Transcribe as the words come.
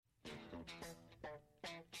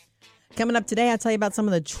Coming up today, I'll tell you about some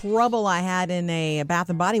of the trouble I had in a Bath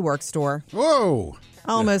and Body Works store. Whoa.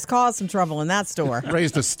 I almost caused some trouble in that store.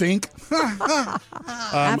 Raised a stink?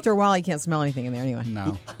 After a while, you can't smell anything in there anyway.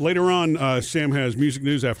 No. Later on, Sam has music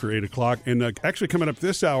news after 8 o'clock. And actually coming up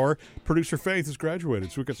this hour, producer Faith has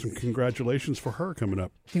graduated. So we've got some congratulations for her coming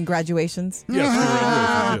up. Congratulations.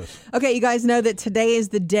 Yes. Okay, you guys know that today is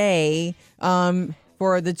the day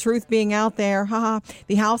for the truth being out there.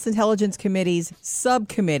 The House Intelligence Committee's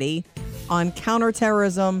subcommittee on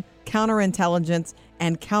counterterrorism, counterintelligence,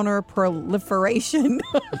 and counterproliferation.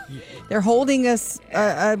 They're holding us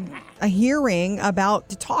a hearing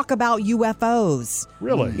to talk about UFOs.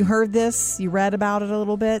 Really? You heard this? You read about it a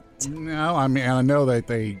little bit? No, I mean, I know that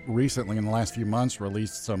they recently, in the last few months,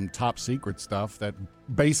 released some top secret stuff that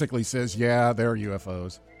basically says, yeah, they're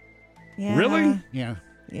UFOs. Yeah. Really? Yeah.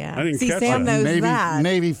 Yeah. I didn't See, catch Sam that. knows that.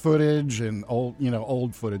 Navy footage and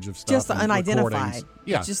old footage of stuff. Just the and unidentified. recordings.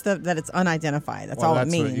 Yeah. It's just that it's unidentified. That's Well, all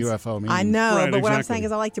that's it what means. UFO means. I know, Right, but what I'm exactly. saying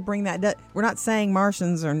is I like to bring that. We're not saying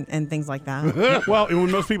Martians and things like that. Well, and when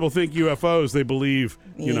most people think UFOs, they believe,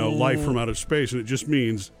 life from outer space, and it just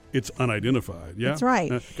means it's unidentified. Yeah? That's right.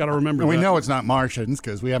 Got to remember And we that. know it's not Martians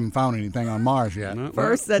because we haven't found anything on Mars yet. Not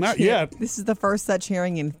Not yet. This is the first such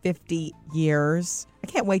hearing in 50 years. I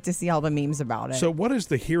can't wait to see all the memes about it. So what is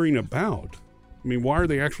the hearing about? I mean, why are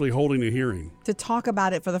they actually holding a hearing? To talk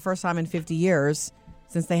about it for the first time in 50 years,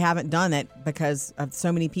 since they haven't done it because of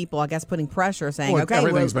so many people, I guess, putting pressure, saying, Well, okay,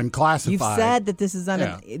 everything's been classified. You've said that this is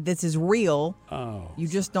this is real. Oh. You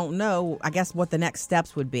just don't know, I guess, what the next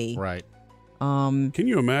steps would be. Right. Can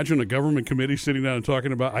you imagine a government committee sitting down and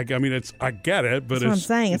talking about? I mean, I get it, but That's what I'm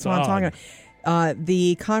saying. It's That's what I'm odd. talking about.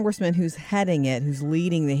 The congressman who's heading it, who's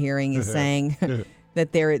leading the hearing, is saying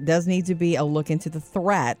that there does need to be a look into the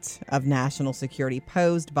threat of national security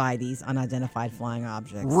posed by these unidentified flying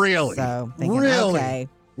objects. Really? So thinking, really? okay.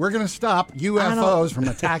 We're going to stop UFOs from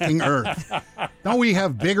attacking Earth. Don't we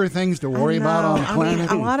have bigger things to worry about on the planet?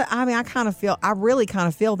 I really kind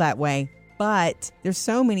of feel that way, but there's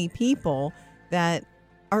so many people that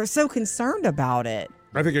are so concerned about it.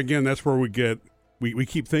 I think again that's where we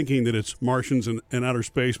keep thinking that it's Martians and outer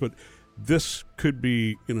space, but this could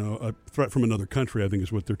be a threat from another country. I think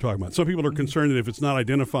is what they're talking about. Some people are concerned that if it's not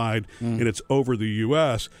identified and it's over the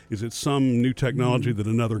U.S., is it some new technology that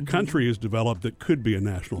another country has developed that could be a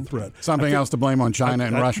national threat? Something else to blame on China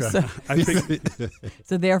and Russia. I think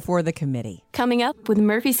So therefore, the committee. Coming up with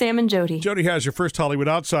Murphy, Sam, and Jody. Jody has your first Hollywood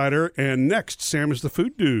Outsider, and next Sam is the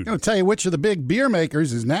food dude. I'm going to tell you which of the big beer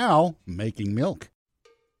makers is now making milk.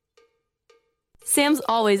 Sam's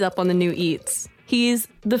always up on the new eats. He's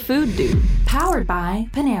the food dude. Powered by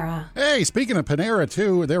Panera. Hey, speaking of Panera,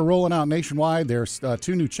 too, they're rolling out nationwide. There's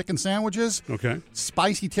 2 new chicken sandwiches. Okay.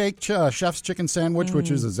 Spicy Take Chef's Chicken Sandwich,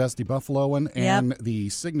 which is a zesty buffalo one, and the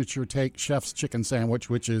Signature Take Chef's Chicken Sandwich,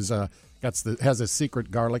 which is has a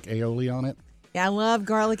secret garlic aioli on it. Yeah, I love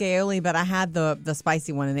garlic aioli, but I had the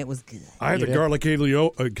spicy one and it was good. I had the garlic aioli.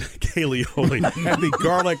 I had the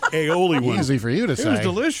garlic aioli one. Easy for you to say. It was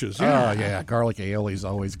delicious. Oh, Yeah. yeah. Garlic aioli is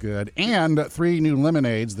always good. And 3 new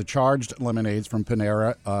lemonades, the charged lemonades from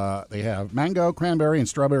Panera. They have mango, cranberry, and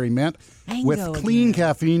strawberry mint with clean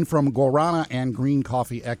caffeine from guarana and green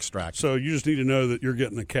coffee extract. So you just need to know that you're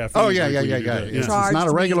getting a caffeine. Oh, yeah. drink when you do that. It's Charged not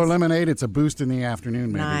a regular means- lemonade. It's a boost in the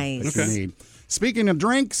afternoon, maybe. Nice. That you Okay. need. Speaking of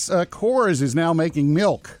drinks, Coors is now making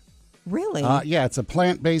milk. Really? Yeah, it's a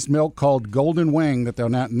plant-based milk called Golden Wing that they're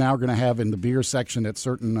now going to have in the beer section at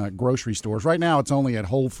certain grocery stores. Right now, it's only at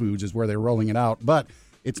Whole Foods is where they're rolling it out. But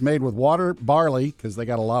it's made with water, barley, because they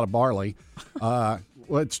got a lot of barley. Well,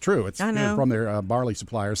 it's true. It's from their barley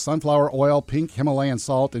suppliers. Sunflower oil, pink Himalayan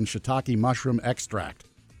salt, and shiitake mushroom extract.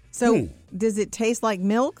 So does it taste like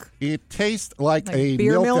milk? It tastes like a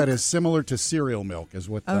beer milk milk? that is similar to cereal milk, is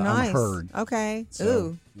what Nice. I've heard. Okay. So,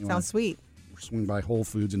 Ooh, you sounds sweet. Swing by Whole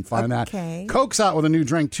Foods and find Okay. that. Coke's out with a new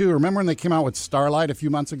drink, too. Remember when they came out with Starlight a few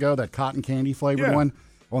months ago, that cotton candy flavored Yeah. one?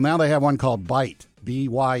 Well, now they have one called Bite,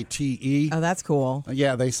 B-Y-T-E. Oh, that's cool.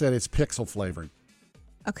 Yeah, they said it's pixel flavored.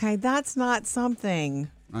 Okay, that's not something.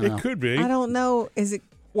 It could be. I don't know. Is it?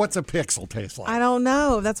 What's a pixel taste like? I don't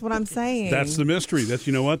know. That's what I'm saying. That's the mystery. That's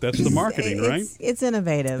That's the marketing, right? It's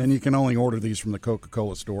innovative. And you can only order these from the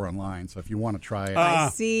Coca-Cola store online. So if you want to try it, I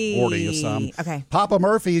see. order you some. Okay. Papa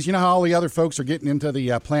Murphy's, you know how all the other folks are getting into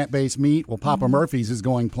the plant-based meat? Well, Papa Murphy's is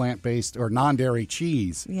going plant-based or non-dairy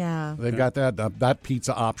cheese. Yeah. They've got that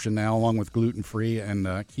pizza option now, along with gluten-free and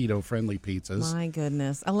keto-friendly pizzas. My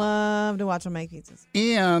goodness. I love to watch them make pizzas.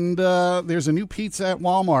 And there's a new pizza at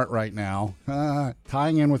Walmart right now,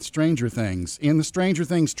 tying in with Stranger Things. In the Stranger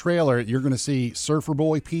Things trailer, you're going to see Surfer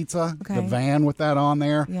Boy Pizza, Okay. the van with that on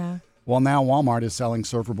there. Yeah. Well, now Walmart is selling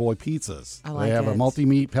Surfer Boy pizzas. I like They have a it.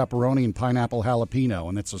 multi-meat pepperoni and pineapple jalapeno,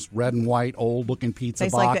 and it's this red and white old-looking pizza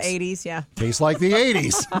Tastes box. like the 80s, yeah. Tastes like the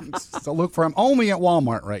 80s. So look for them only at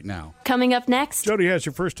Walmart right now. Coming up next, Jody has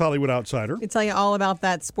your first Hollywood Outsider. We tell you all about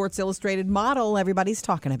that Sports Illustrated model everybody's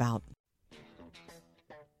talking about.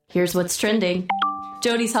 here's what's trending.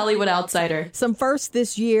 Jody's Hollywood Outsider. Some firsts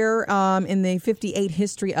this year in the 58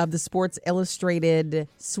 history of the Sports Illustrated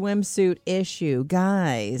swimsuit issue.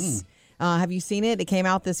 Guys, have you seen it? It came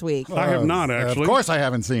out this week. I have not, actually. Of course I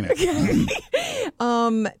haven't seen it.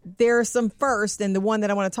 There are some firsts, and the one that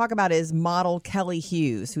I want to talk about is model Kelly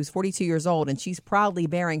Hughes, who's 42 years old, and she's proudly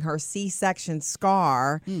bearing her C-section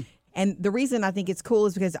scar. And the reason I think it's cool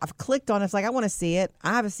is because I've clicked on it. It's like, I want to see it.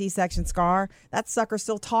 I have a C-section scar. That sucker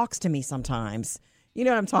still talks to me sometimes. You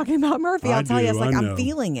know what I'm talking about, Murphy? I'll tell you, it's like I'm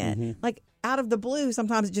feeling it. Like out of the blue,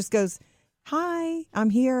 sometimes it just goes, hi, I'm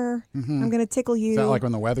here. I'm going to tickle you. Is that like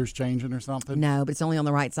when the weather's changing or something? No, but it's only on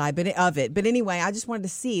the right side of it. But anyway, I just wanted to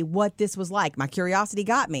see what this was like. My curiosity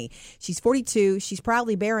got me. She's 42. She's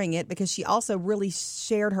proudly bearing it because she also really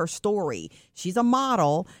shared her story. She's a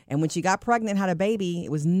model, and when she got pregnant and had a baby,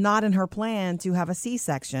 it was not in her plan to have a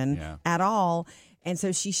C-section at all. And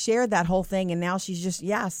so she shared that whole thing, and now she's just,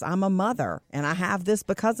 yes, I'm a mother, and I have this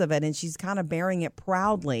because of it, and she's kind of bearing it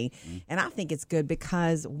proudly. And I think it's good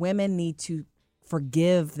because women need to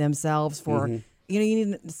forgive themselves for, you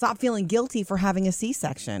need to stop feeling guilty for having a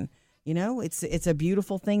C-section. You know, it's a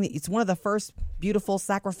beautiful thing. It's one of the first beautiful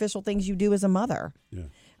sacrificial things you do as a mother. Yeah.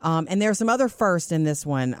 And there's some other firsts in this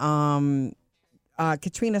one.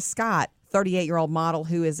 Katrina Scott, 38-year-old model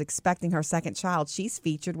who is expecting her second child, she's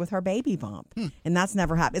featured with her baby bump. And that's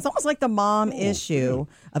never happened. It's almost like the mom issue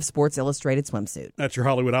of Sports Illustrated swimsuit. That's your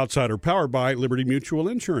Hollywood Outsider, powered by Liberty Mutual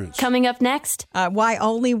Insurance. Coming up next, Why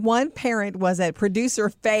only one parent was at producer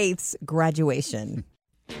Faith's graduation.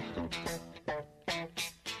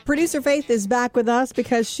 Producer Faith is back with us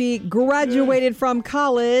because she graduated from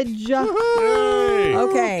college. Hey!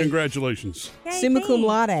 Okay. Congratulations. Summa cum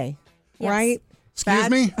laude, right? Excuse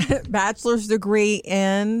me? Bachelor's degree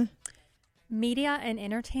in... Media and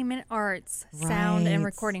Entertainment Arts, Sound and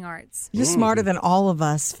Recording Arts. You're smarter than all of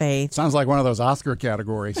us, Faith. Sounds like one of those Oscar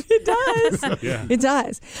categories. It does. Yeah. It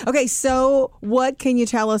does. Okay, so what can you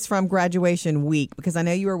tell us from graduation week? Because I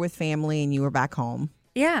know you were with family and you were back home.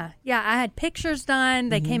 Yeah. I had pictures done.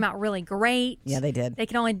 They came out really great. Yeah, they did. They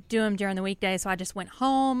could only do them during the weekday, so I just went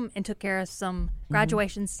home and took care of some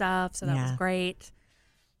graduation stuff, so that was great.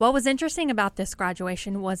 What was interesting about this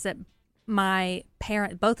graduation was that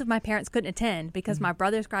both of my parents couldn't attend because my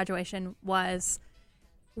brother's graduation was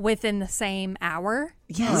within the same hour.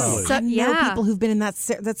 Yes. So, I know people who've been in that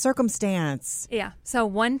circumstance. Yeah. So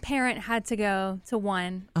one parent had to go to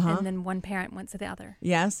one, and then one parent went to the other.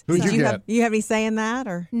 Yes. Who'd you get? You have any say in that?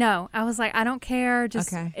 Or No, I was like, I don't care.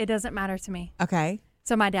 Just Okay. It doesn't matter to me. Okay.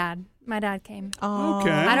 So my dad came. Oh. Okay.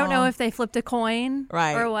 I don't know if they flipped a coin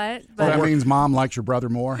or what, So but that means mom likes your brother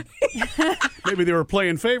more. Maybe they were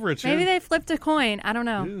playing favorites. maybe yeah? they flipped a coin. I don't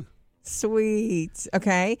know. Yeah. Sweet.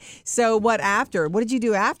 Okay. So what after? What did you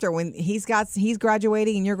do after when he's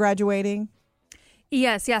graduating and you're graduating?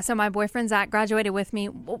 Yes, yeah. So my boyfriend Zach graduated with me.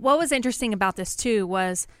 What was interesting about this too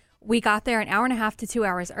was we got there an hour and a half to 2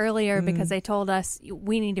 hours earlier because they told us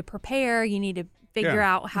we need to prepare. You need to figure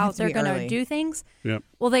out how have to they're be going to early. do things. Yep.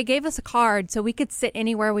 Well, they gave us a card so we could sit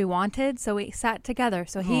anywhere we wanted. So we sat together.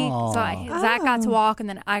 So Zach got to walk, and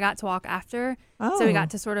then I got to walk after. So we got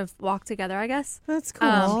to sort of walk together, I guess. That's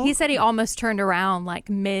cool. He said he almost turned around like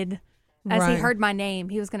as he Right. heard my name.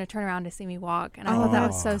 He was going to turn around to see me walk, and I thought that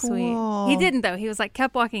was so sweet. cool. He didn't though. He was like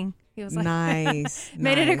kept walking. He was like Nice.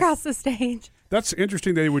 made it across the stage. That's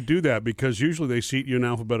interesting they would do that because usually they seat you in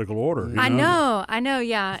alphabetical order. you I know.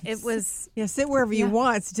 Yeah, it was. Yeah, sit wherever you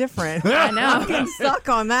want. It's different. I know. I'm getting stuck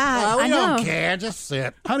on that. I know. care. Just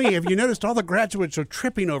sit. Honey, have you noticed all the graduates are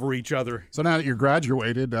tripping over each other? So now that you're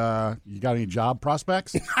graduated, you got any job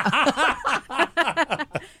prospects?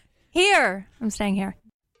 Here, I'm staying here.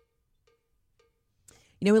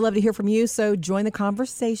 You know, we love to hear from you, so join the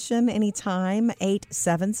conversation anytime.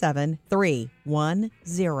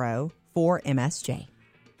 877-310-4MSJ.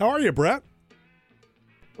 How are you, Brett?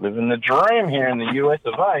 Living the dream here in the U.S.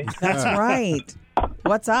 of A. That's right.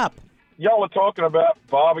 What's up? Y'all are talking about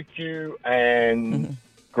barbecue and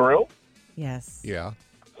grill. Yes. Yeah.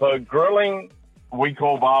 So grilling, we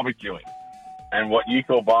call barbecuing. And what you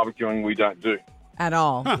call barbecuing, we don't do. At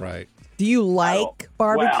all. Right. Do you like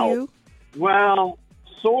barbecue? Well,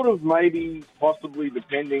 sort of, maybe, possibly,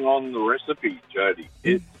 depending on the recipe, Jody.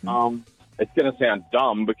 It's going to sound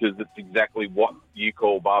dumb because it's exactly what you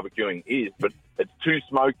call barbecuing is, but it's too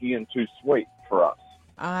smoky and too sweet for us.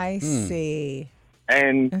 I see.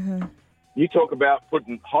 And you talk about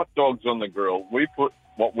putting hot dogs on the grill. We put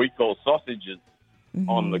what we call sausages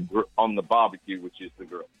on the barbecue, which is the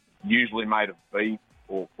grill, usually made of beef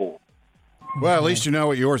or pork. Well, at least you know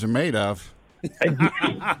what yours are made of.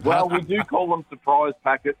 Well, we do call them surprise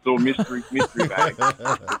packets or mystery bags.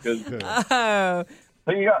 Because,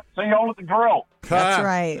 see you all at the grill. That's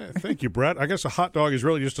right. Thank you, Brett. I guess a hot dog is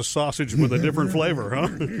really just a sausage with a different flavor, huh?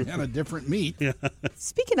 And a different meat. Yeah.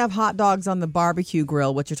 Speaking of hot dogs on the barbecue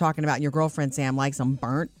grill, what you're talking about, and your girlfriend, Sam, likes them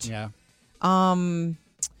burnt. Yeah. I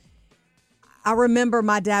remember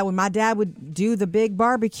when my dad would do the big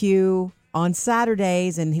barbecue on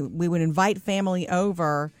Saturdays, and we would invite family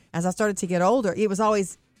over. As I started to get older, it was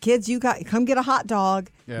always, kids, come get a hot dog.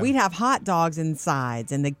 Yeah. We'd have hot dogs and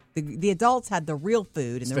sides, and the adults had the real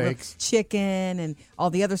food and the real Steaks. chicken and all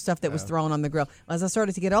the other stuff that was thrown on the grill. As I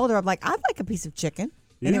started to get older, I'm like, I'd like a piece of chicken.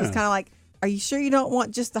 And it was Yeah. kind of like, are you sure you don't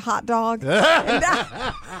want just the hot dog?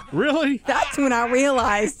 Really? That's when I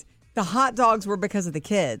realized the hot dogs were because of the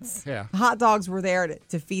kids. Yeah. The hot dogs were there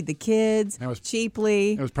to feed the kids That was-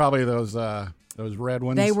 cheaply. It was probably those red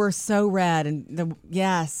ones. They were so red, and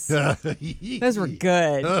yes, those were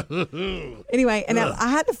good. Anyway, and I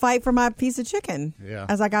had to fight for my piece of chicken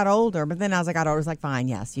as I got older. But then as I got older, it was like, fine,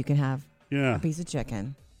 yes, you can have a piece of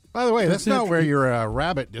chicken. By the way, that's not where your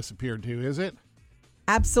rabbit disappeared to, is it?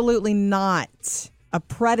 Absolutely not. A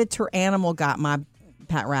predator animal got my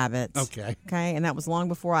pet rabbits. Okay. Okay, and that was long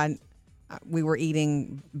before we were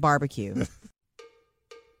eating barbecue.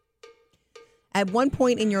 At one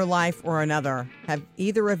point in your life or another, have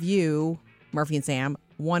either of you, Murphy and Sam,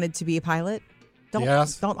 wanted to be a pilot?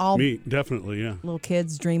 Yes. Don't all Me, definitely, yeah. little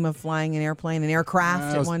kids dream of flying an airplane, an aircraft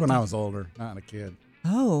That at was one when time? I was older, not a kid.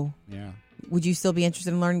 Oh. Yeah. Would you still be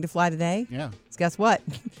interested in learning to fly today? Yeah. 'Cause guess what?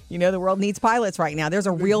 You know the world needs pilots right now. There's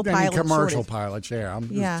a real Any pilot commercial shortage. pilots, yeah. I'm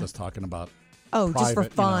just talking about Oh, just for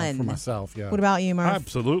private, you know, fun. for myself, yeah. What about you, Murph?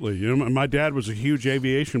 Absolutely. You know, my dad was a huge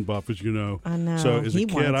aviation buff, as you know. I know. So as He a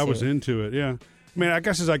kid, wanted I was to. into it, yeah. I mean, I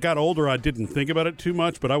guess as I got older, I didn't think about it too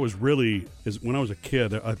much, but I was really, when I was a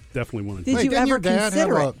kid, I definitely wanted to. Did you didn't ever your dad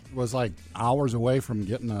consider have it? was like hours away from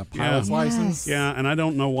getting a pilot's Yeah. license? Yeah, and I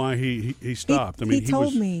don't know why he stopped. I mean, he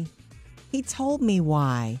told me. He told me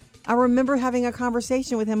why. I remember having a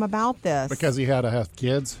conversation with him about this. Because he had to have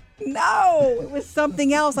kids? No, it was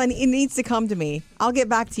something else. It needs to come to me. I'll get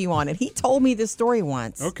back to you on it. He told me this story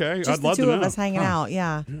once. Okay, just I'd the love two to of know. us hanging out.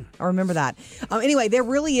 Yeah, I remember that. Anyway, there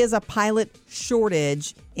really is a pilot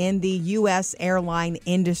shortage in the U.S. airline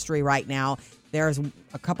industry right now. There's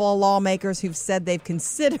a couple of lawmakers who've said they've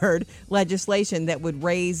considered legislation that would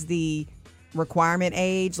raise the requirement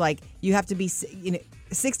age. Like you have to be,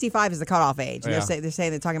 65 is the cutoff age. And Yeah. they're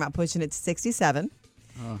saying they're talking about pushing it to 67.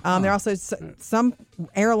 They're also some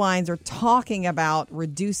airlines are talking about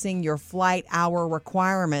reducing your flight hour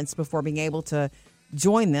requirements before being able to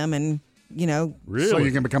join them, and Really? So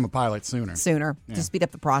you can become a pilot sooner. to speed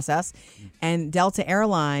up the process. And Delta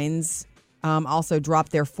Airlines also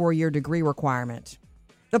dropped their 4-year degree requirement.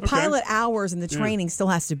 The pilot hours and the training still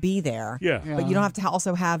has to be there. Yeah. But you don't have to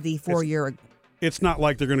also have the 4-year. It's not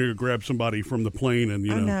like they're going to grab somebody from the plane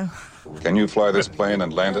and, I know. Can you fly this plane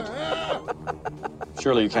and land it?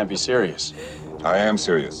 Surely you can't be serious. I am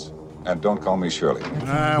serious. And don't call me Shirley.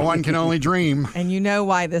 One can only dream. And you know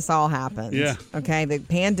why this all happened. Yeah. Okay. The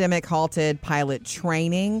pandemic halted pilot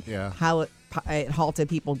training. Yeah. It halted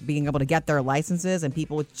people being able to get their licenses, and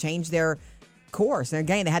people would change their course. And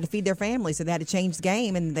again, they had to feed their family, so they had to change the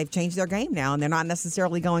game, and they've changed their game now, and they're not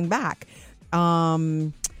necessarily going back.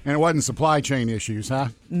 And it wasn't supply chain issues, huh?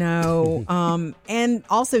 No. And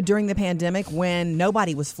also during the pandemic, when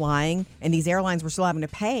nobody was flying and these airlines were still having to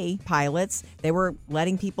pay pilots, they were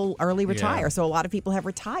letting people early retire. Yeah. So a lot of people have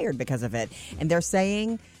retired because of it. And they're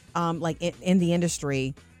saying, in the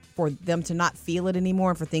industry, for them to not feel it anymore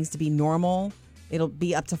and for things to be normal, it'll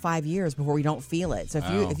be up to 5 years before we don't feel it. So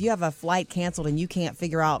if you have a flight canceled and you can't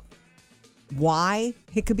figure out why,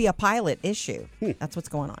 it could be a pilot issue. That's what's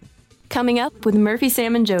going on. Coming up with Murphy,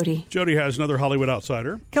 Sam, and Jody. Jody has another Hollywood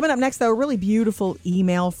Outsider. Coming up next, though, a really beautiful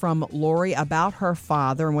email from Lori about her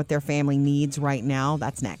father and what their family needs right now.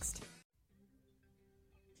 That's next.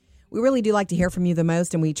 We really do like to hear from you the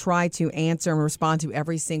most, and we try to answer and respond to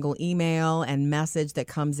every single email and message that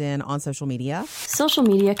comes in on social media. Social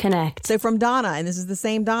Media Connect. So from Donna, and this is the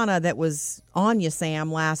same Donna that was on you, Sam,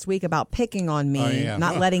 last week about picking on me, Oh, yeah.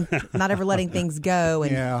 not ever letting things go,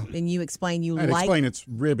 and Yeah. then you explain you I'd like explain it's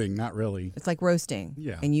ribbing, not really. it's like roasting.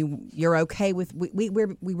 Yeah. And you're okay with we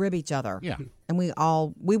rib each other. Yeah.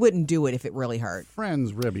 And we wouldn't do it if it really hurt.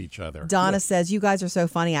 Friends rib each other. Donna says, you guys are so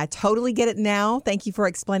funny. I totally get it now. Thank you for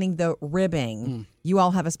explaining the ribbing. You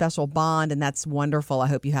all have a special bond, and that's wonderful. I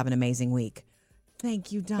hope you have an amazing week.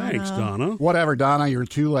 Thank you, Donna. Thanks, Donna. Whatever, Donna, you're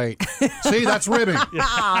too late. See, that's ribbing.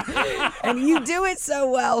 And you do it so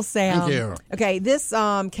well, Sam. Thank you. Okay, this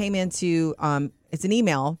came into, it's an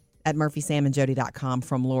email at murphysamandjody.com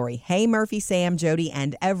from Lori. Hey, Murphy, Sam, Jody,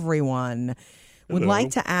 and everyone. Would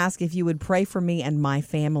like to ask if you would pray for me and my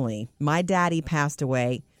family. My daddy passed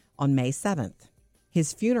away on May 7th.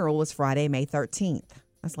 His funeral was Friday, May 13th.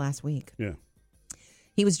 That's last week. Yeah.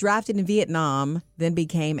 He was drafted in Vietnam, then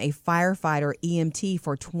became a firefighter EMT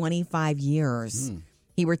for 25 years.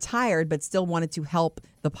 He retired, but still wanted to help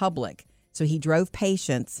the public. So he drove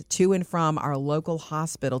patients to and from our local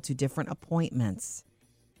hospital to different appointments.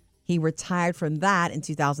 He retired from that in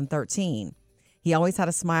 2013. He always had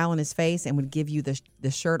a smile on his face and would give you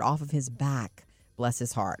the shirt off of his back. Bless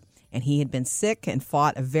his heart. And he had been sick and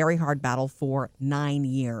fought a very hard battle for 9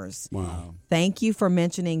 years. Wow. Thank you for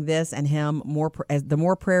mentioning this and him. The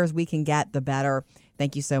more prayers we can get, the better.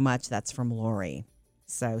 Thank you so much. That's from Lori.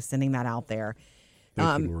 So sending that out there.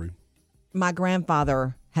 Thank you, Lori. My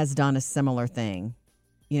grandfather has done a similar thing,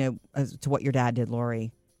 to what your dad did,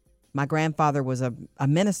 Lori. My grandfather was a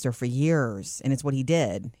minister for years, and it's what he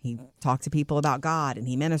did. He talked to people about God, and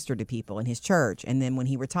he ministered to people in his church. And then when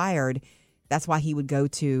he retired, that's why he would go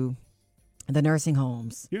to the nursing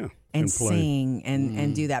homes and sing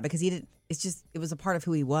and do that, because it was a part of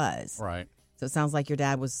who he was. Right. So it sounds like your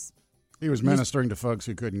dad was... He was ministering to folks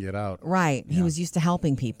who couldn't get out. Right. Yeah. He was used to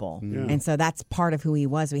helping people. Yeah. And so that's part of who he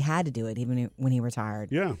was. We had to do it even when he retired.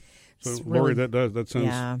 Yeah. So, It's Lori, really-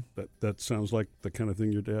 that sounds like the kind of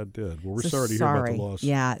thing your dad did. Well, we're sorry to hear about the loss.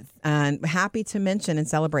 Yeah, and happy to mention and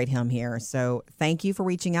celebrate him here. So thank you for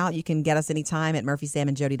reaching out. You can get us anytime at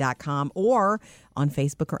murphysamandjody.com or on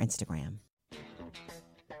Facebook or Instagram.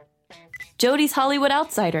 Jody's Hollywood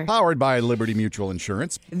Outsider. Powered by Liberty Mutual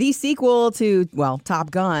Insurance. The sequel to, Top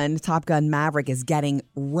Gun Maverick, is getting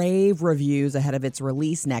rave reviews ahead of its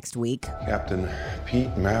release next week. Captain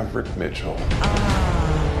Pete Maverick Mitchell.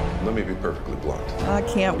 Let me be perfectly blunt. I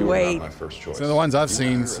can't You were wait. not my first choice. So the ones I've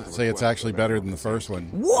seen say it's actually better than the first one.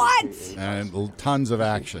 What? And tons of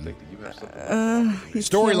action. You're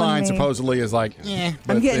Storyline killing me. supposedly is like, I'm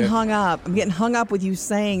but getting it- hung up. I'm getting hung up with you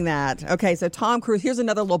saying that. Okay, so Tom Cruise, here's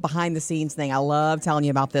another little behind the scenes thing. I love telling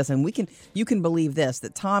you about this, and you can believe this,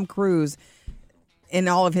 that Tom Cruise, in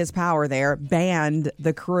all of his power there, banned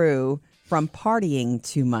the crew from partying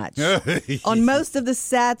too much. On most of the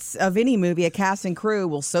sets of any movie, a cast and crew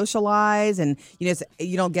will socialize, and you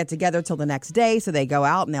don't get together till the next day, so they go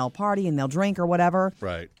out and they'll party and they'll drink or whatever.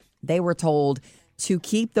 Right. They were told to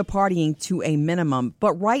keep the partying to a minimum,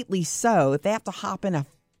 but rightly so. If they have to hop in a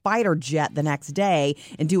fighter jet the next day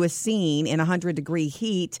and do a scene in 100-degree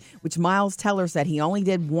heat, which Miles Teller said he only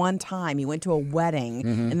did one time. He went to a wedding,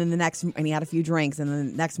 and then and he had a few drinks, and then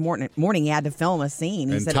the next morning he had to film a scene.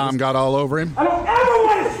 He And said Tom got all over him? I don't ever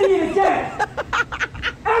want to see it again.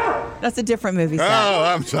 That's a different movie set. Oh,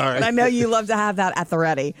 I'm sorry. But I know you love to have that at the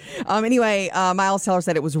ready. Anyway, Miles Teller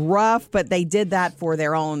said it was rough, but they did that for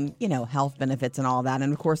their own, health benefits and all that.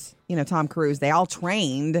 And of course, Tom Cruise, they all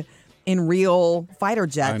trained in real fighter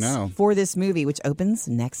jets for this movie, which opens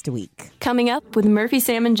next week. Coming up with Murphy,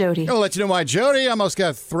 Sam, and Jody. I'll let you know why Jody almost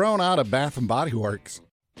got thrown out of Bath and Body Works.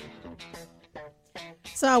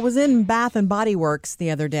 So I was in Bath and Body Works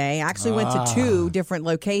the other day. I actually went to 2 different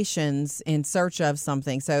locations in search of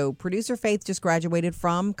something. So producer Faith just graduated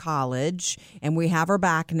from college, and we have her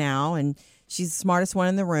back now, and she's the smartest one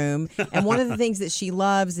in the room. And one of the things that she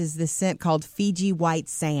loves is this scent called Fiji White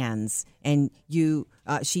Sands. And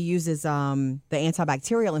she uses the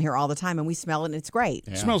antibacterial in here all the time, and we smell it, and it's great.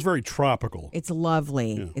 It smells very tropical. It's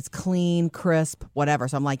lovely. Yeah. It's clean, crisp, whatever.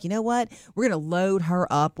 So I'm like, you know what? We're going to load her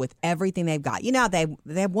up with everything they've got.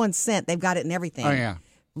 They have one scent. They've got it in everything. Oh, yeah.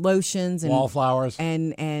 Lotions and wallflowers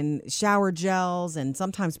and shower gels and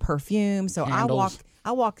sometimes perfume. So Candles.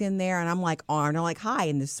 I walk in there and I'm like, Arn, I'm like, hi,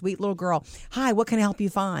 and this sweet little girl, hi, what can I help you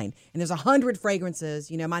find? And there's 100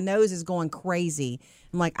 fragrances. My nose is going crazy.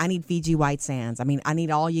 I'm like, I need Fiji White Sands. I mean, I need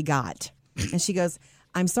all you got. And she goes,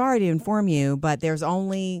 I'm sorry to inform you, but there's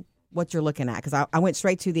only what you're looking at. Because I went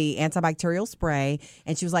straight to the antibacterial spray,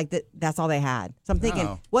 and she was like, that's all they had. So I'm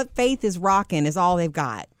thinking, what Faith is rocking is all they've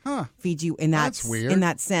got. Huh. Fiji in That's weird. in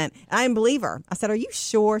that scent. I didn't believe her. I said, are you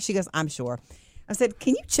sure? She goes, I'm sure. I said,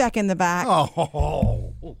 can you check in the back?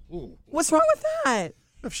 Oh. What's wrong with that?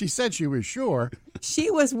 If she said she was sure.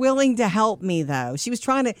 She was willing to help me, though. She was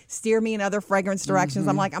trying to steer me in other fragrance directions.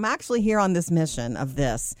 I'm like, I'm actually here on this mission of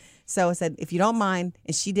this. So I said, if you don't mind,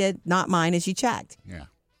 and she did not mind, and she checked. Yeah.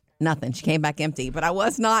 Nothing. She came back empty, but I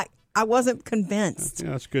wasn't convinced.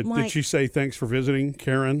 Yeah, that's good. Like, did she say thanks for visiting,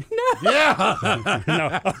 Karen? No. Yeah.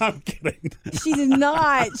 No, I'm kidding. She did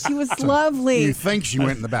not. She was lovely. You think she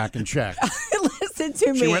went in the back and checked. Listen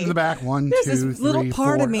to me. She went in the back, There's this little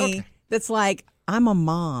part four. of me Okay. that's like, I'm a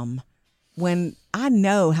mom when I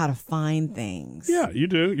know how to find things. Yeah, you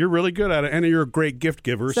do. You're really good at it. And you're a great gift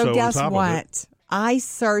giver. So guess on top what? of it, I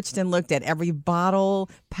searched and looked at every bottle,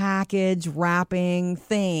 package, wrapping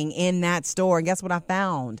thing in that store. And guess what I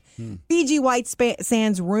found? Fiji White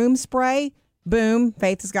Sands room spray. Boom.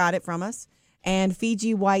 Faith has got it from us. And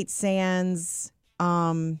Fiji White Sands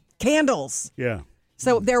candles. yeah.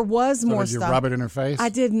 So there was more did you stuff. rub it in her face? I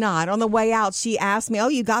did not. On the way out, she asked me, "Oh,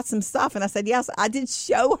 you got some stuff?" And I said, "Yes." I did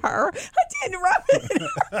show her. I didn't rub it in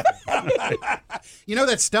her face. You know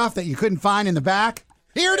that stuff that you couldn't find in the back?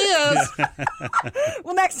 Here it is.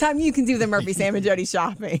 Well, next time you can do the Murphy, Sam, and Jody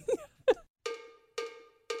shopping.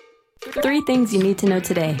 3 things you need to know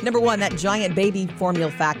today. Number 1, that giant baby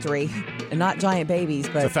formula factory. And not giant babies,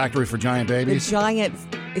 but It's a factory for giant babies.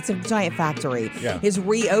 it's a giant factory. Yeah. Is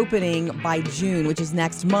reopening by June, which is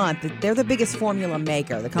next month. They're the biggest formula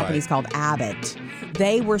maker. The company's called Abbott.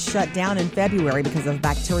 They were shut down in February because of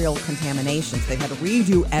bacterial contaminations. They've had to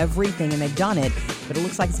redo everything, and they've done it. But it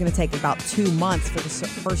looks like it's going to take about 2 months for the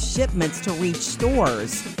first shipments to reach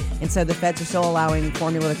stores. And so the feds are still allowing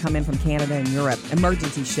formula to come in from Canada and Europe.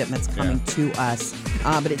 Emergency shipments coming to us.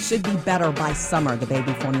 But it should be better by summer, the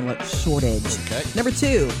baby formula shortage. Okay. Number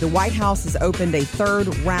 2, the White House has opened a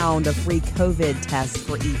 3rd round of free COVID tests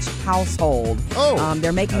for each household. Oh,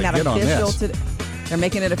 they're making that get on official this. today. They're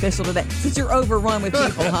making it official today. Since you're overrun with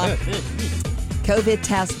people, huh?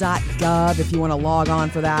 COVIDtest.gov if you want to log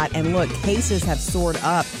on for that. And look, cases have soared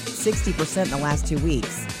up 60% in the last 2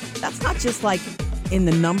 weeks. That's not just like in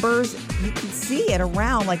the numbers. You can see it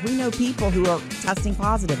around. Like, we know people who are testing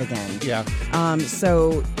positive again. Yeah.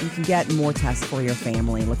 So you can get more tests for your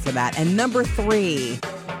family. Look for that. And number 3,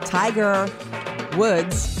 Tiger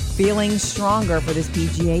Woods feeling stronger for this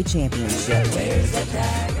PGA Championship.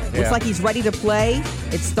 Looks like he's ready to play.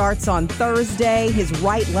 It starts on Thursday. His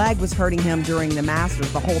right leg was hurting him during the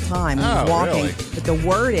Masters the whole time when he was walking. Really? But the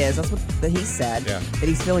word is, that's what he said, that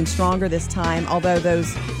he's feeling stronger this time. Although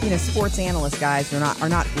those, sports analyst guys are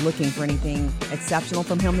not looking for anything exceptional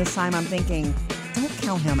from him this time. I'm thinking, don't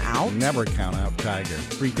count him out. Never count out Tiger.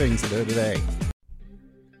 3 things to do today.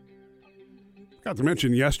 Got to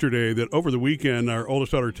mention yesterday that over the weekend, our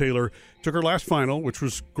oldest daughter, Taylor, took her last final, which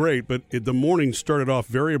was great, but the morning started off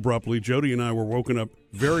very abruptly. Jody and I were woken up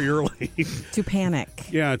very early. To panic.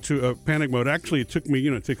 Yeah, to panic mode. Actually, it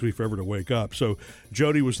takes me forever to wake up. So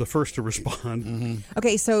Jody was the first to respond. Mm-hmm.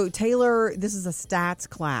 Okay, so Taylor, this is a stats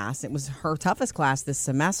class. It was her toughest class this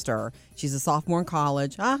semester. She's a sophomore in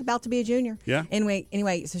college, about to be a junior. Yeah.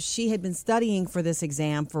 Anyway, so she had been studying for this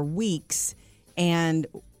exam for weeks, and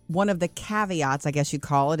one of the caveats, I guess you'd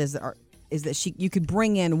call it, is that you could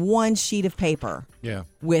bring in 1 sheet of paper. Yeah.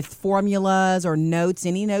 With formulas or notes,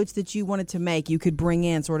 any notes that you wanted to make, you could bring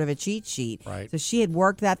in sort of a cheat sheet. Right. So she had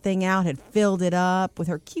worked that thing out, had filled it up with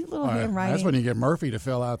her cute little handwriting. That's when you get Murphy to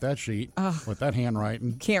fill out that sheet with that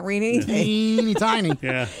handwriting. Can't read anything. Teeny tiny.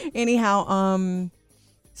 Yeah. Anyhow,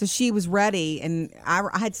 so she was ready, and I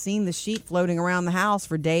had seen the sheet floating around the house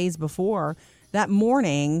for days before. That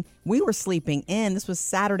morning, we were sleeping in. This was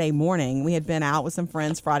Saturday morning. We had been out with some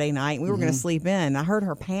friends Friday night. We were going to sleep in. I heard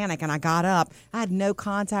her panic, and I got up. I had no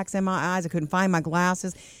contacts in my eyes. I couldn't find my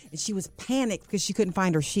glasses. And she was panicked because she couldn't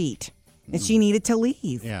find her sheet. And she needed to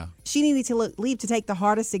leave. Yeah. She needed to leave to take the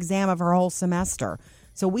hardest exam of her whole semester.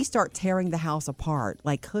 So we start tearing the house apart.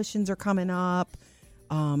 Like, cushions are coming up.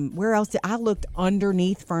 Where else I looked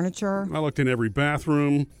underneath furniture. I looked in every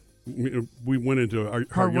bathroom. We went into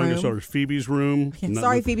our youngest daughter's Phoebe's room.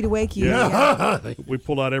 Sorry, Phoebe, to wake you. Yeah. We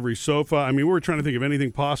pulled out every sofa. I mean, we were trying to think of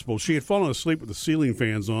anything possible. She had fallen asleep with the ceiling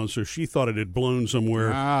fans on, so she thought it had blown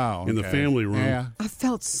somewhere in the family room. Yeah. I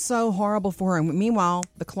felt so horrible for her. And meanwhile,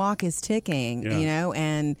 the clock is ticking,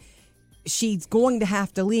 and she's going to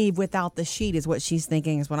have to leave without the sheet is what she's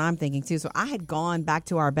thinking, is what I'm thinking too. So I had gone back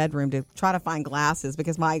to our bedroom to try to find glasses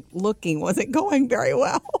because my looking wasn't going very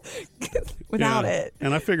well without it.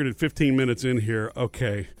 And I figured at 15 minutes in here,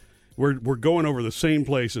 okay, we're going over the same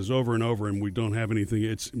places over and over, and we don't have anything.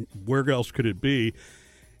 It's where else could it be?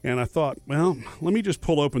 And I thought, well, let me just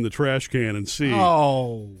pull open the trash can and see.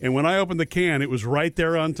 Oh. And when I opened the can, it was right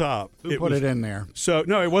there on top. Who put it in there? So,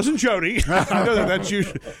 no, it wasn't Jody. I know that's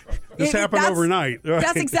usually. This happened overnight. Right?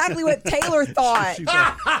 That's exactly what Taylor thought.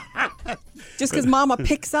 Just because Mama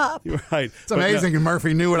picks up. Right. It's amazing, and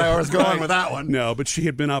Murphy knew what I was going with that one. No, but she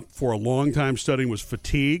had been up for a long time studying, was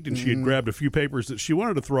fatigued, and she had grabbed a few papers that she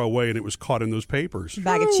wanted to throw away, and it was caught in those papers.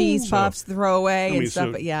 Bag of cheese puffs to throw away and stuff.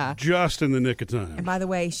 So but yeah. Just in the nick of time. And by the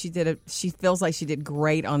way, she feels like she did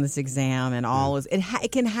great on this exam, and all is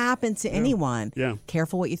it can happen to anyone. Yeah.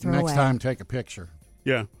 Careful what you throw away. Next time, take a picture.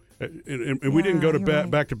 Yeah. And we didn't go to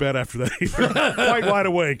bed back to bed after that either. Quite wide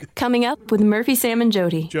awake. Coming up with Murphy, Sam, and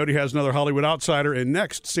Jody. Jody has another Hollywood Outsider, and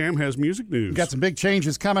next, Sam has music news. We've got some big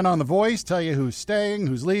changes coming on The Voice. Tell you who's staying,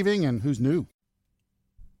 who's leaving, and who's new.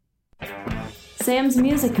 Sam's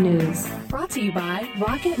music news. Brought to you by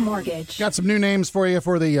Rocket Mortgage. Got some new names for you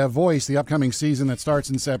for the Voice, the upcoming season that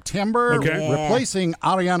starts in September. Okay. Yeah. Replacing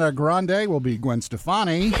Ariana Grande will be Gwen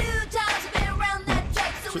Stefani.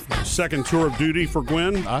 Second tour of duty for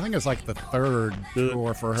Gwen. I think it's like the third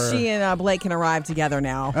tour for her. She and Blake can arrive together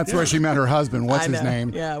now. That's where she met her husband. What's his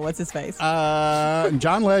name? Yeah, what's his face?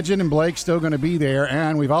 John Legend and Blake still going to be there.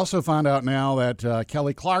 And we've also found out now that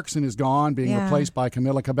Kelly Clarkson is gone, being replaced by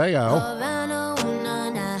Camila Cabello.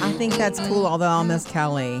 I think that's cool, although I'll miss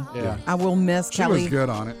Kelly. Yeah. I will miss Kelly. She was good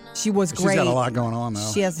on it. She was great. She's got a lot going on,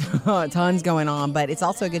 though. She has tons going on, but it's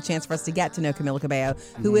also a good chance for us to get to know Camila Cabello,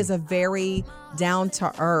 who is a very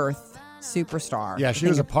down-to-earth superstar. Yeah, she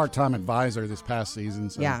was a part-time advisor this past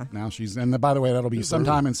season. So Yeah. now she's, and by the way, that'll be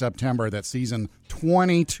sometime in September that season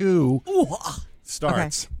 22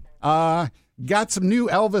 starts. Okay. Got some new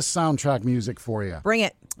Elvis soundtrack music for you. Bring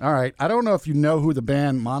it. All right. I don't know if you know who the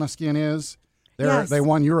band Måneskin is. Yes. They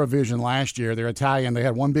won Eurovision last year. They're Italian. They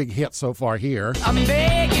had one big hit so far here. I'm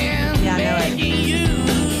begging, Yeah, I know it. begging you.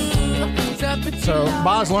 So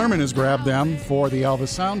Baz Luhrmann has grabbed them for the Elvis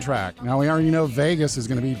soundtrack. Now, we already know Vegas is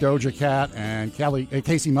going to be Doja Cat, and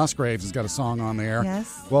Casey Musgraves has got a song on there.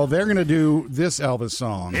 Yes. Well, they're going to do this Elvis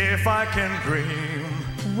song. If I can dream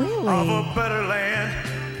Really? of a better land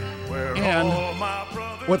where And all my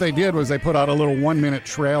brothers. What they did was they put out a little 1-minute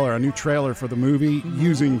trailer, a new trailer for the movie,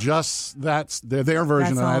 using just their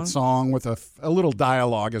version of that song with a little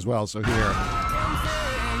dialogue as well. So here.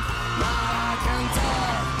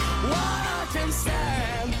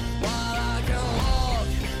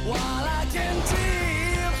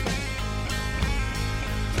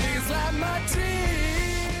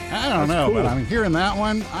 I don't know, cool. but I mean, hearing that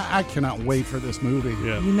one, I cannot wait for this movie.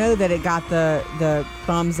 Yeah. You know that it got the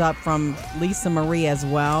thumbs up from Lisa Marie as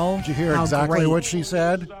well. Did you hear How exactly great. what she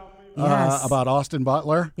said Yes. about Austin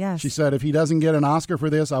Butler? Yes. She said, if he doesn't get an Oscar for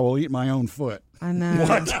this, I will eat my own foot. I know.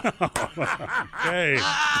 Hey.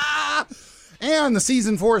 And the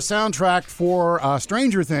season 4 soundtrack for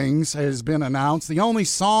Stranger Things has been announced. The only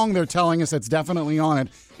song they're telling us that's definitely on it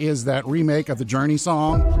is that remake of the Journey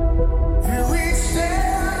song.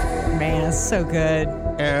 Man, it's so good.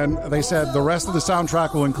 And they said the rest of the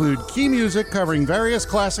soundtrack will include key music covering various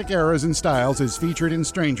classic eras and styles as featured in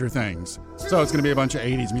Stranger Things. So it's going to be a bunch of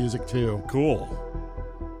 80s music, too. Cool.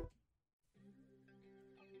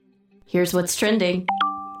 Here's what's trending.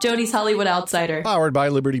 Jody's Hollywood Outsider. Powered by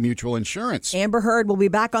Liberty Mutual Insurance. Amber Heard will be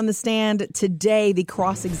back on the stand today. The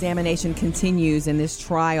cross-examination continues in this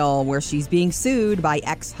trial where she's being sued by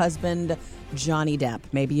ex-husband Johnny Depp.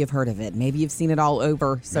 Maybe you've heard of it. Maybe you've seen it all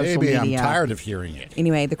over social media. Maybe I'm tired of hearing it.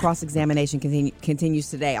 Anyway, the cross-examination continues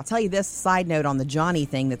today. I'll tell you this side note on the Johnny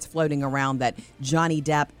thing that's floating around, that Johnny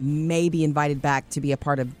Depp may be invited back to be a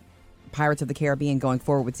part of Pirates of the Caribbean going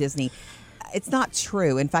forward with Disney. It's not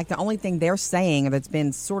true. In fact, the only thing they're saying that's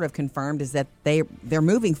been sort of confirmed is that they're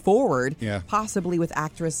moving forward, possibly with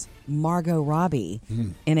actress Margot Robbie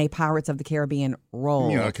in a Pirates of the Caribbean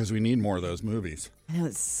role. Yeah, because we need more of those movies. I know,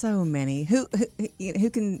 it's so many. Who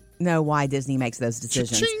can know why Disney makes those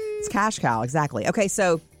decisions? Cha-ching! It's cash cow, exactly. Okay,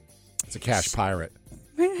 so It's a cash pirate.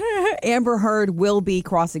 Amber Heard will be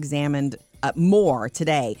cross-examined more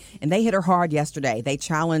today, and they hit her hard yesterday. They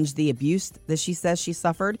challenged the abuse that she says she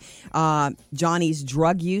suffered, Johnny's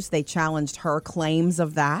drug use. They challenged her claims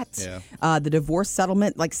of that. Yeah. The divorce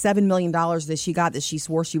settlement, like $7 million that she got, that she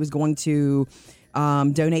swore she was going to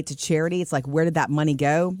donate to charity. It's like, where did that money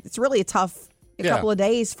go? It's really a tough couple of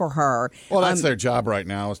days for her. Well, that's their job right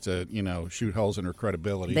now, is to, shoot holes in her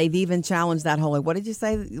credibility. They've even challenged that whole, what did you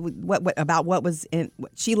say? What about what was in,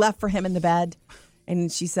 she left for him in the bed?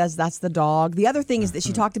 And she says that's the dog. The other thing is that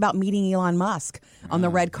she talked about meeting Elon Musk on the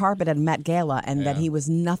red carpet at Met Gala, and that he was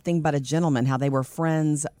nothing but a gentleman, how they were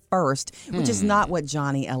friends first, which is not what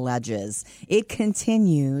Johnny alleges. It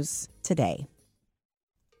continues today.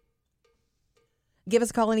 Give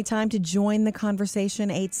us a call anytime to join the conversation,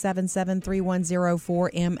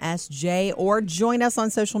 877-310-4MSJ, or join us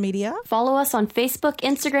on social media. Follow us on Facebook,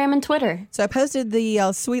 Instagram, and Twitter. So I posted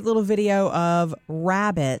the sweet little video of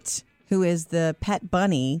Rabbit, who is the pet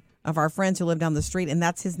bunny of our friends who live down the street, and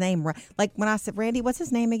that's his name. Like when I said, Randy, what's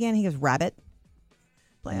his name again? He goes, Rabbit.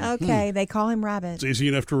 Like, okay, they call him Rabbit. It's easy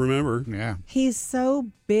enough to remember. Yeah. He's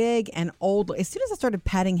so big and old. As soon as I started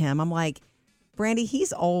petting him, I'm like, Brandy,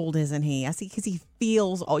 he's old, isn't he? I see, because he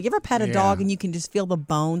feels old. You ever pet a dog and you can just feel the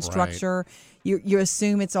bone structure? Right. You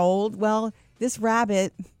assume it's old. Well, this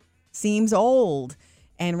rabbit seems old.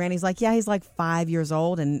 And Randy's like, yeah, he's like 5 years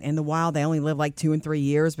old. And in the wild, they only live like 2 and 3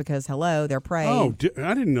 years because, hello, they're prey. Oh,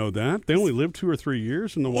 I didn't know that. They only live 2 or 3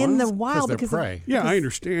 years in the wild? In the wild. Because they're prey. Yeah, I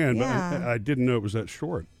understand. Yeah. But I didn't know it was that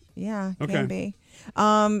short. Yeah, Okay. can be.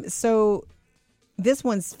 So this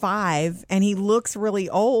one's 5, and he looks really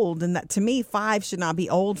old. And that, to me, 5 should not be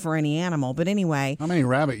old for any animal. But anyway. How many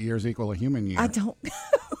rabbit years equal a human year? I don't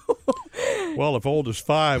Well, if old is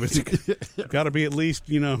 5, it's got to be at least,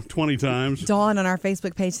 20 times. Dawn on our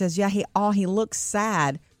Facebook page says, yeah, he looks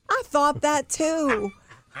sad. I thought that too.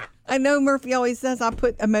 I know Murphy always says I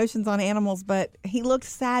put emotions on animals, but he looked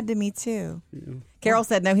sad to me too. Yeah. Carol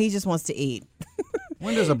said, no, he just wants to eat.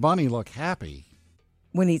 When does a bunny look happy?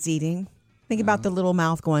 When he's eating. Think about the little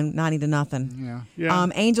mouth going 90 to nothing. Yeah.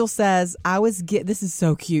 Angel says, this is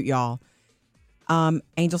so cute, y'all.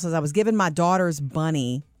 Angel says, I was given my daughter's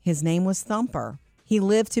bunny. His name was Thumper. He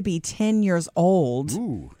lived to be 10 years old.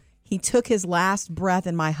 Ooh. He took his last breath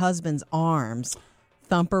in my husband's arms.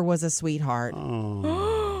 Thumper was a sweetheart.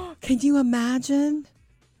 Oh. Can you imagine?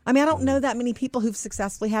 I mean, I don't know that many people who've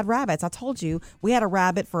successfully had rabbits. I told you, we had a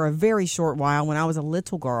rabbit for a very short while when I was a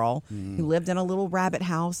little girl who lived in a little rabbit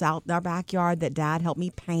house out in our backyard that Dad helped me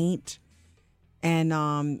paint.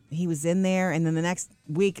 And he was in there, and then the next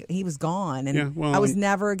week he was gone. And I was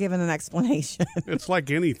never given an explanation. It's like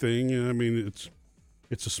anything. I mean,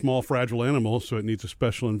 it's a small, fragile animal, so it needs a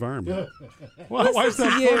special environment. Well, why is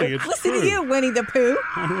that funny? Listen to you, Winnie the Pooh,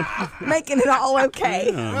 making it all okay.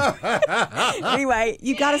 Yeah. Anyway,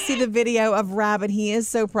 you got to see the video of Rabbit. He is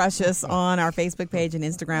so precious on our Facebook page and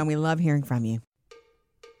Instagram. We love hearing from you.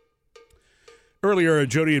 Earlier,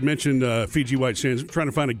 Jody had mentioned Fiji White Sands, trying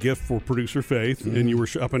to find a gift for producer Faith, and you were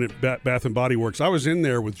shopping at Bath & Body Works. I was in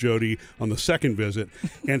there with Jody on the second visit,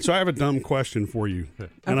 and so I have a dumb question for you.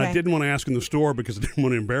 And I didn't want to ask in the store because I didn't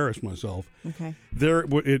want to embarrass myself. Okay. There,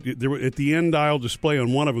 at the end aisle display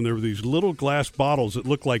on one of them, there were these little glass bottles that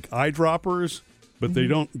look like eyedroppers, but they're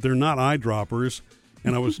not eyedroppers.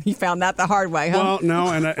 And I was You found that the hard way, huh? Well, no,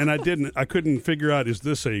 and I couldn't figure out, is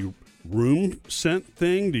this a room scent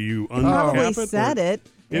thing? Do you uncap probably it? said it.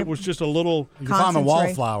 It was just a little. You can find the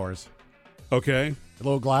wallflowers. Okay. A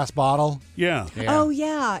little glass bottle. Yeah. Oh,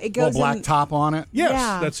 yeah. It Little goes black in. top on it. Yes,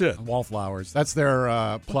 Yeah. that's it. Wallflowers. That's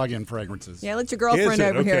their plug-in fragrances. Yeah, let your girlfriend Is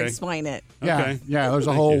it? over here Okay. explain it. Yeah, Okay. yeah. There's a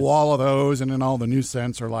Thank whole you. wall of those, and then all the new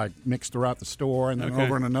scents are like mixed throughout the store. And then Okay.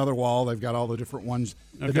 over in another wall, they've got all the different ones,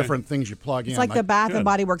 the Okay. different things you plug in. It's like the Bath Good. &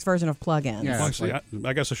 Body Works version of plug-ins. Yeah. Well, actually,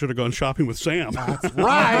 I guess I should have gone shopping with Sam. That's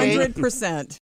right. 100%.